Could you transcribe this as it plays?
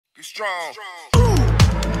Be strong.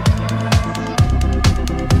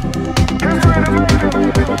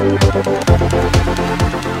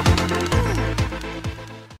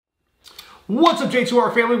 What's up,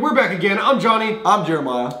 J2R family? We're back again. I'm Johnny. I'm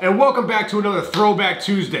Jeremiah. And welcome back to another Throwback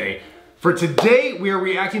Tuesday. For today, we are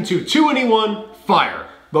reacting to 2NE1 Fire.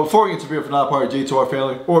 But before we get to video, if you're not part of J2R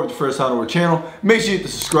family or if it's the first time on our channel, make sure you hit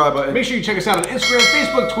the subscribe button. Make sure you check us out on Instagram,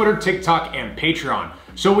 Facebook, Twitter, TikTok, and Patreon.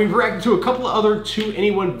 So we've reacted to a couple of other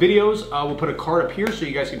 2NE1 videos. We'll put a card up here so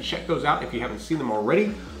you guys can check those out if you haven't seen them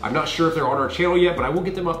already. I'm not sure if they're on our channel yet, but I will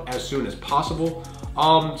get them up as soon as possible.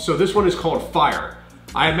 So this one is called Fire.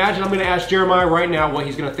 I imagine I'm going to ask Jeremiah right now what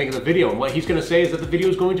he's going to think of the video, and what he's going to say is that the video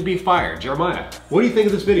is going to be fire. Jeremiah, what do you think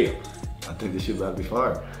of this video? I think this shit about to be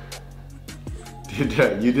fire.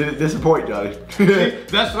 You didn't disappoint, Johnny. See,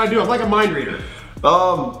 that's what I do. I'm like a mind reader.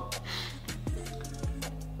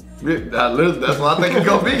 That's what I think it's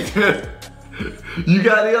gonna be. You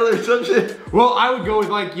got any other some shit? Well, I would go with,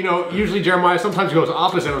 like, you know, usually Jeremiah sometimes goes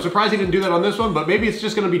opposite. I'm surprised he didn't do that on this one, but maybe it's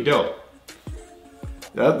just gonna be dope.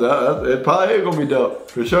 It probably is gonna be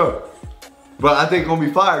dope, for sure. But I think it's gonna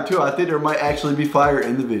be fire too. I think there might actually be fire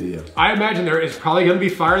in the video. I imagine there is probably gonna be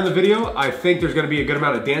fire in the video. I think there's gonna be a good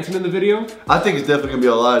amount of dancing in the video. I think it's definitely gonna be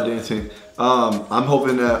a lot of dancing. I'm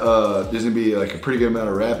hoping that there's gonna be like a pretty good amount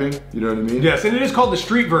of rapping. You know what I mean? Yes, and it is called the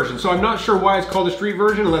street version. So I'm not sure why it's called the street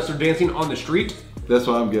version unless they're dancing on the street. That's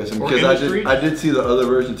what I'm guessing. Because I did see the other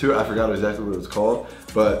version too. I forgot exactly what it was called.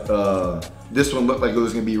 But this one looked like it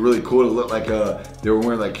was gonna be really cool. It looked like they were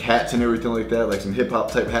wearing like hats and everything like that, like some hip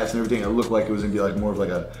hop type hats and everything. It looked like it was gonna be like more of like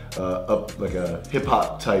a hip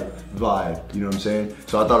hop type vibe. You know what I'm saying?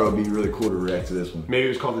 So I thought it would be really cool to react to this one. Maybe it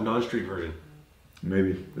was called the non-street version.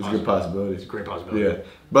 Maybe. It's a good possibility. It's a great possibility. Yeah.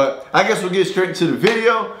 But I guess we'll get straight into the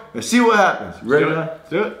video and see what happens. You ready? Let's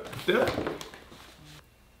do it. Let's do it.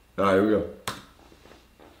 All right, here we go.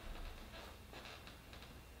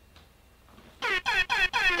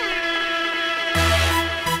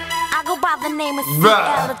 I go by the name of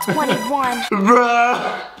Zephyrhills 21.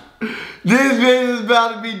 Bruh. This video is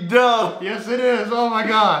about to be dope. Yes, it is. Oh my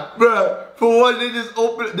God. Bruh, for one, they just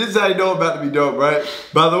opened, this is how you know about to be dope, right?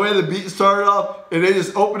 By the way the beat started off, and they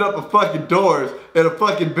just opened up a fucking doors, and a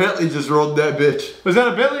fucking Bentley just rolled that bitch. Was that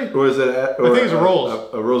a Bentley? Or is it I think it's a Rolls.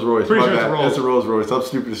 A Rolls Royce. Pretty sure it's a Rolls. It's a Rolls Royce. I'm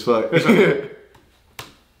stupid as fuck.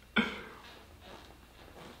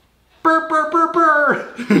 Burr, burr, burr,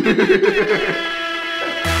 burr.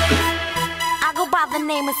 I go by the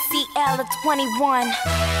name of CL21.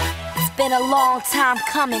 It's been a long time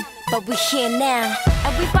coming, but we here now.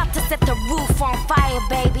 And we about to set the roof on fire,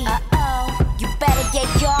 baby. Uh-oh. You better get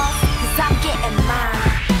yours, cause I'm getting mine.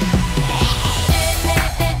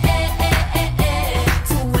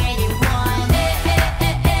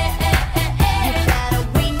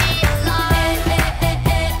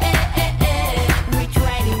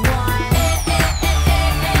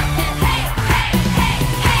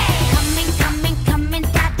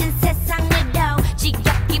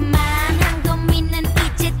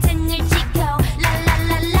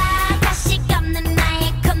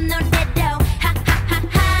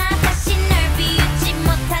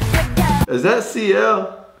 Is that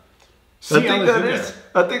CL? I think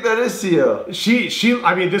that is CL.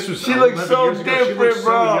 I mean, this was. She looks so different, bro.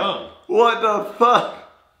 So young. What the fuck?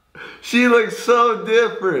 She looks so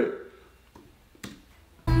different.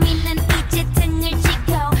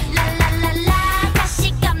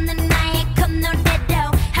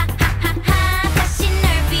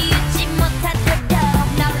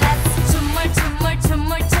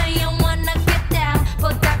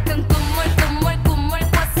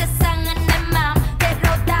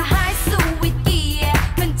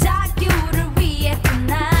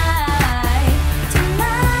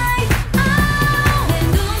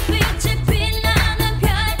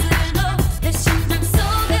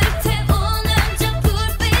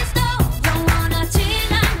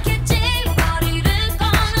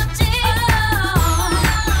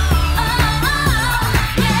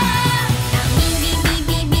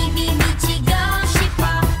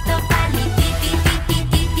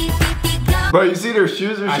 Bro, you see their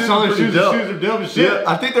shoes? I saw their shoes. The shoes are dope as shit. Yeah,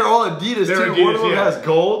 I think they're all Adidas too. Adidas, one of them has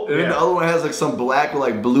gold, and then the other one has like some black or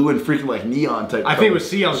like blue and freaking like neon type. I think it was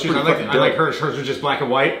CL's shoes. I like hers. Hers are just black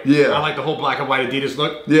and white. Yeah. I like the whole black and white Adidas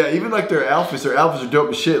look. Yeah, even like their outfits. Their outfits are dope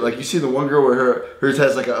as shit. Like you see the one girl where hers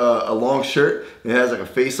has like a long shirt and it has like a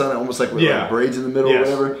face on it, almost like with like braids in the middle or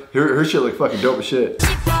whatever. Her shit look fucking dope as shit.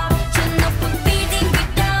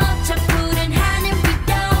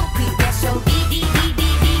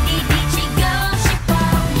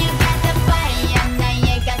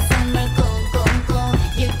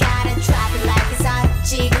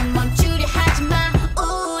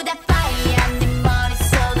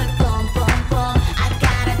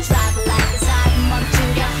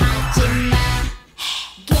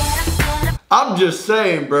 I'm just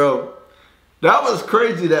saying, bro. That was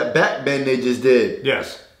crazy, that back bend they just did.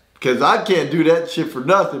 Yes. Because I can't do that shit for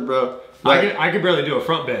nothing, bro. Like, I could barely do a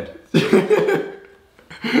front bend.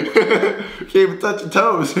 Can't even touch your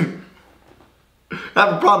toes.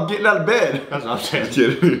 Have a problem getting out of bed. That's what I'm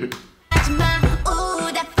saying.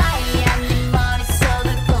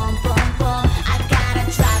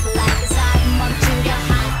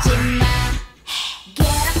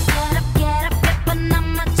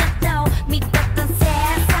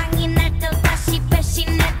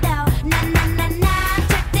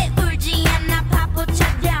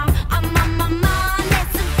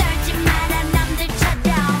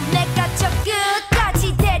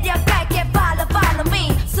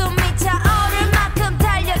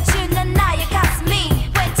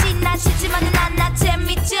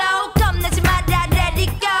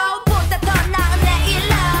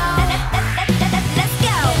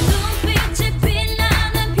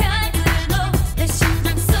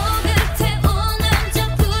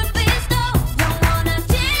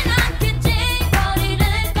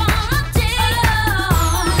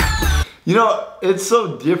 You know, it's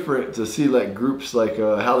so different to see like groups like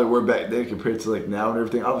how they were back then compared to like now and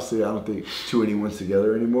everything. Obviously, I don't think 2NE1's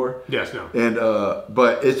together anymore. Yes, no. And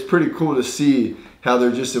but it's pretty cool to see how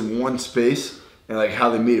they're just in one space and like how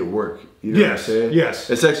they made it work. You know what I'm saying? Yes.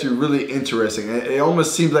 It's actually really interesting. And it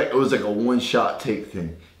almost seems like it was like a one-shot take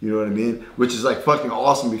thing. You know what I mean? Which is like fucking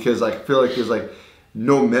awesome because like, I feel like there's like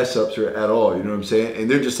no mess ups at all, you know what I'm saying? And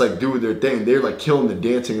they're just like doing their thing. They're like killing the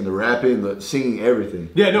dancing and the rapping, the singing, everything.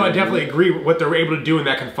 Yeah, no, I definitely agree with what they're able to do in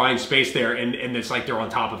that confined space there, and it's like they're on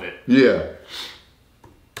top of it. Yeah.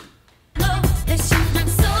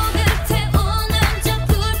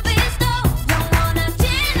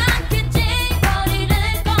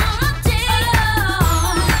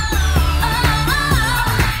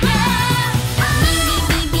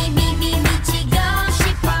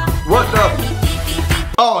 What the?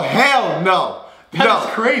 Oh, hell no.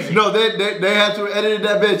 That's crazy. No, they had to edit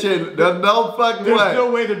that bitch in. No fucking way. There's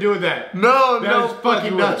no way they're doing that. No That is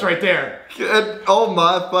fucking nuts way. right there. Oh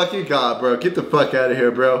my fucking God, bro. Get the fuck out of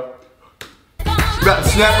here, bro. About to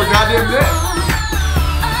snap her goddamn neck.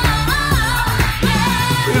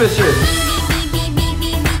 Look at this shit.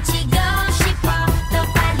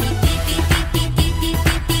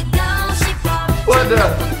 What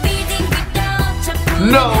the?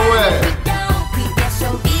 No way.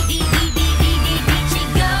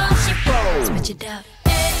 Switch it up.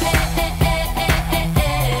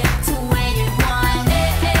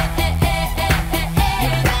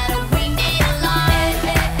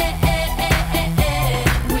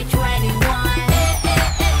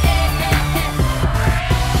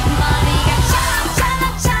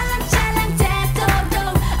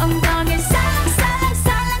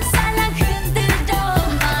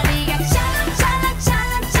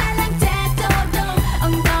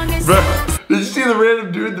 Did you see the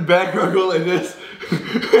random dude in the background go like this?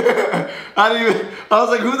 I was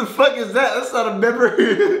like, who the fuck is that? That's not a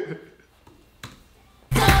member.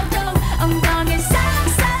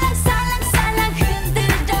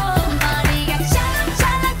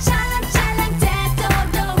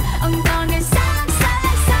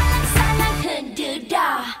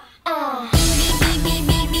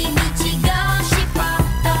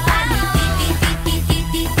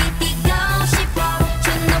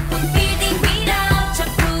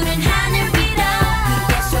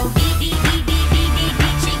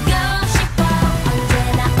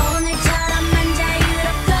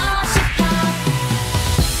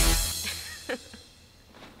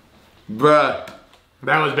 Bruh.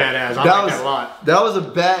 That was badass. I like that a lot. That was a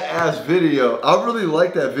badass video. I really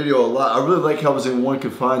like that video a lot. I really like how it was in one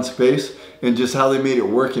confined space and just how they made it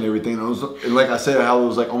work and everything. And like I said, how it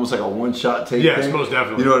was like almost like a one-shot take. Yes, thing. most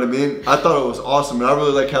definitely. You know what I mean? I thought it was awesome, and I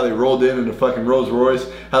really like how they rolled in the fucking Rolls Royce,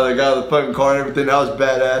 how they got out of the fucking car and everything. That was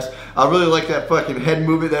badass. I really like that fucking head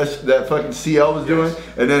movement that fucking CL was doing,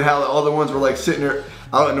 and then how all the ones were like sitting there.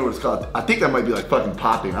 I don't know what it's called. I think that might be like fucking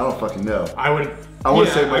popping. I don't fucking know. I want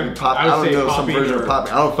to say it might be popping. I don't know, some version of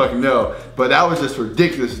popping. I don't fucking know. But that was just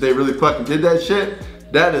ridiculous. They really fucking did that shit.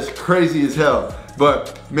 That is crazy as hell.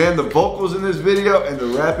 But man, the vocals in this video and the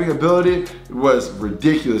rapping ability was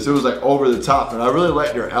ridiculous. It was like over the top, and I really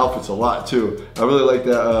liked their outfits a lot too. I really like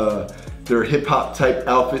that their hip hop type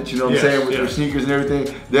outfits, you know what I'm saying, with their sneakers and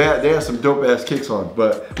everything. They have some dope ass kicks on.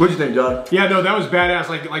 But what'd you think, John? Yeah, no, that was badass.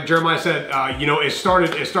 Like Jeremiah said, you know, it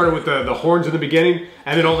started with the horns in the beginning,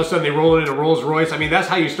 and then all of a sudden they roll it in a Rolls Royce. I mean, that's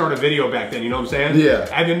how you start a video back then, you know what I'm saying? Yeah.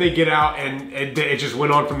 And then they get out, and it just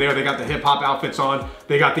went on from there. They got the hip hop outfits on,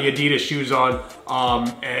 they got the Adidas shoes on,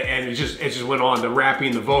 and it just went on. The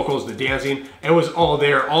rapping, the vocals, the dancing, it was all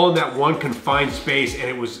there, all in that one confined space, and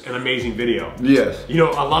it was an amazing video. Yes. You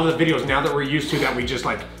know, a lot of the videos now that we're used to that we just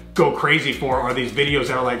like go crazy for are these videos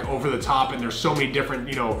that are like over the top, and there's so many different,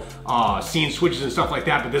 you know, scene switches and stuff like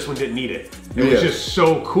that, but this one didn't need it. It was just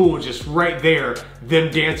so cool, just right there,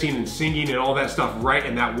 them dancing and singing and all that stuff right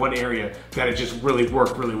in that one area, that it just really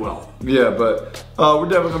worked really well. Yeah, but we're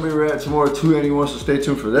definitely gonna be reacting some more to anyone, so stay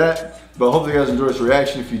tuned for that. But hopefully you guys enjoyed this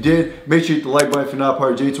reaction. If you did, make sure you hit the like button if you're not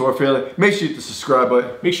part of J2R family. Make sure you hit the subscribe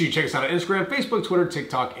button. Make sure you check us out on Instagram, Facebook, Twitter,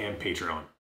 TikTok, and Patreon.